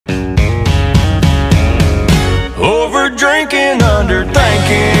drinking, under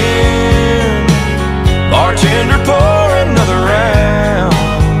thinking. Bartender, pour another round.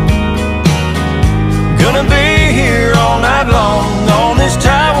 Gonna be here all night long on this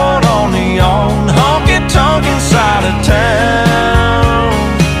Taiwan on neon, honky-tonk inside of town,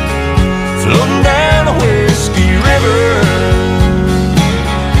 floating down the whiskey river,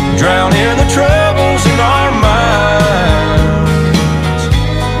 drowning the troubles in our minds.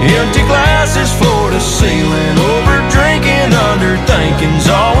 Empty glasses floor to ceiling, over drinking, under thinking's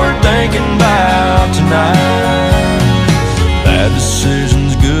all we're thinking about tonight. Bad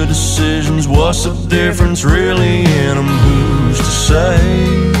decisions, good decisions, what's the difference really in them? Who's to say?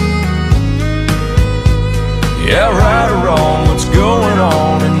 Yeah, right or wrong, what's going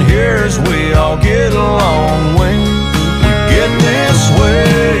on? And here's we all get along when we get this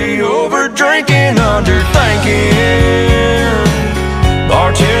way. Over drinking, under thinking.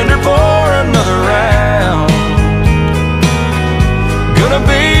 Bartender, pour another round. Gonna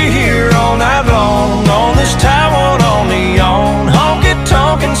be here all night long on this Taiwan on neon,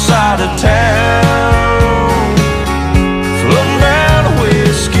 honky-tonk inside of town, floating down a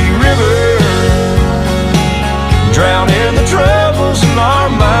whiskey river, drowning the troubles in our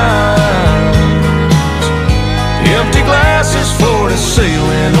minds. Empty glasses floor to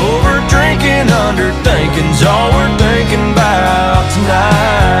ceiling, over drinking, under thinking's all we're thinking about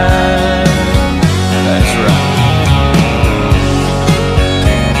tonight. That's right.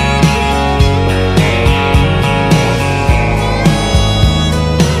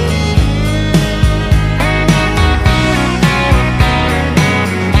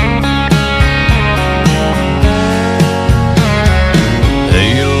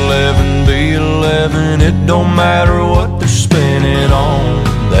 It don't matter what they're spinning on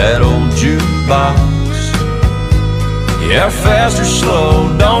that old jukebox. Yeah, fast or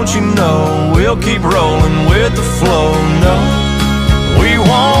slow, don't you know, we'll keep rolling with the flow. No, we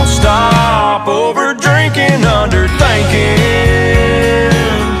won't stop. Over drinking, under thinking.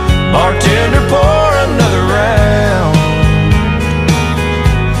 Bartender, pour another round.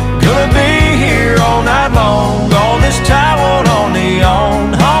 Gonna be here all night long on this Taiwan on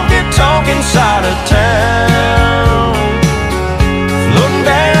neon, honky-tonk inside of town, floating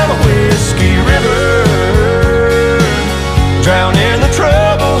down the whiskey river, drowning the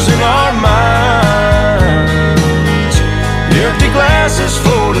troubles in our minds. Empty glasses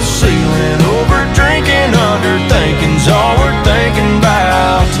floor to ceiling, over drinking, under thinking's all we're thinking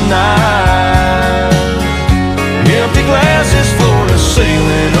about tonight. Empty glasses floor to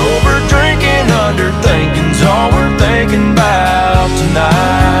ceiling,